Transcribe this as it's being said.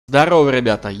Здорово,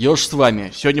 ребята, Ёж с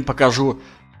вами. Сегодня покажу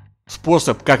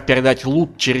способ, как передать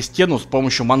лут через стену с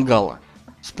помощью мангала.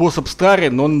 Способ старый,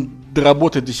 но он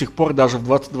работает до сих пор даже в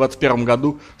 2021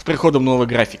 году с приходом новой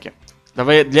графики.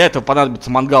 Для этого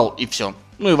понадобится мангал и все.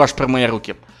 Ну и ваши прямые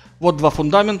руки. Вот два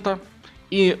фундамента.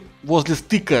 И возле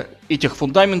стыка этих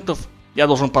фундаментов я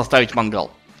должен поставить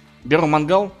мангал. Беру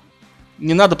мангал.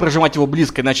 Не надо прижимать его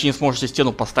близко, иначе не сможете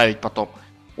стену поставить потом.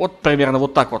 Вот примерно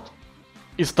вот так вот.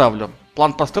 И ставлю.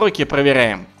 План постройки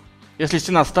проверяем. Если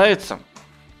стена ставится,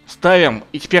 ставим.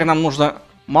 И теперь нам нужно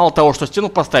мало того, что стену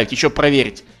поставить, еще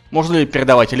проверить, можно ли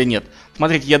передавать или нет.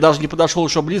 Смотрите, я даже не подошел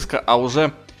еще близко, а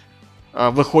уже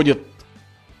выходит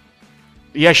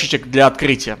ящичек для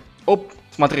открытия. Оп,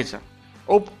 смотрите.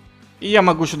 Оп. И я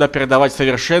могу сюда передавать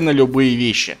совершенно любые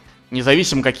вещи.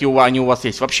 Независимо, какие они у вас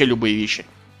есть. Вообще любые вещи.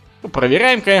 Ну,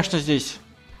 проверяем, конечно, здесь.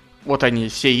 Вот они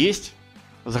все есть.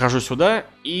 Захожу сюда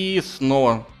и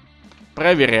снова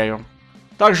проверяю.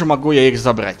 Также могу я их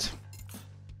забрать.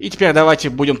 И теперь давайте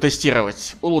будем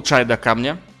тестировать. Улучшай до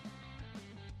камня.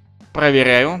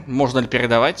 Проверяю, можно ли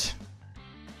передавать.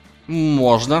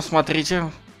 Можно, смотрите.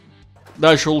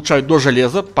 Дальше улучшаю до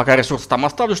железа. Пока ресурсы там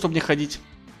оставлю, чтобы не ходить.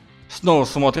 Снова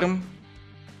смотрим.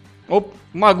 Оп,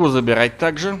 могу забирать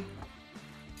также.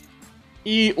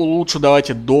 И улучшу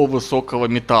давайте до высокого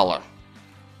металла.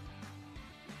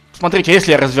 Смотрите,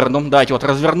 если я разверну, давайте вот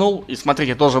развернул, и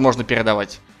смотрите, тоже можно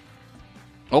передавать.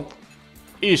 Оп.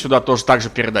 И сюда тоже так же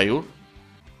передаю.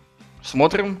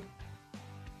 Смотрим.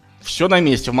 Все на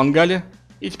месте в мангале.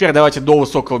 И теперь давайте до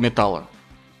высокого металла.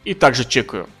 И также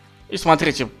чекаю. И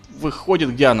смотрите,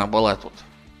 выходит, где она была тут.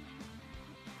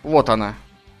 Вот она.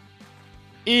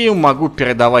 И могу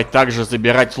передавать также,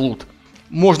 забирать лут.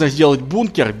 Можно сделать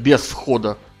бункер без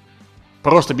входа.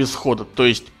 Просто без входа. То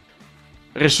есть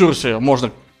ресурсы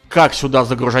можно как сюда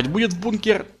загружать будет в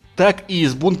бункер, так и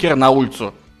из бункера на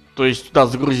улицу. То есть туда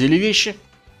загрузили вещи.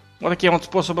 Вот таким вот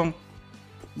способом.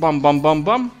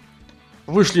 Бам-бам-бам-бам.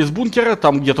 Вышли из бункера,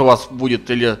 там где-то у вас будет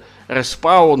или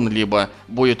респаун, либо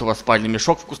будет у вас спальный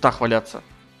мешок в кустах валяться.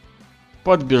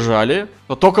 Подбежали.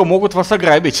 Но только могут вас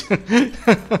ограбить.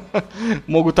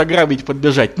 Могут ограбить,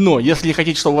 подбежать. Но если не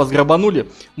хотите, чтобы вас грабанули,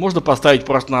 можно поставить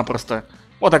просто-напросто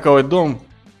вот такой вот дом.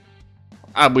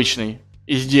 Обычный.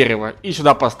 Из дерева. И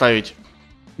сюда поставить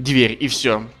дверь. И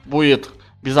все. Будет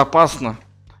безопасно.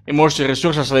 И можете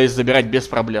ресурсы свои забирать без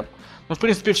проблем. Ну, в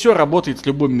принципе, все работает с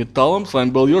любым металлом. С вами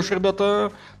был Ёж,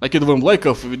 ребята. Накидываем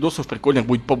лайков и видосов прикольных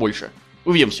будет побольше.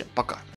 Увидимся. Пока.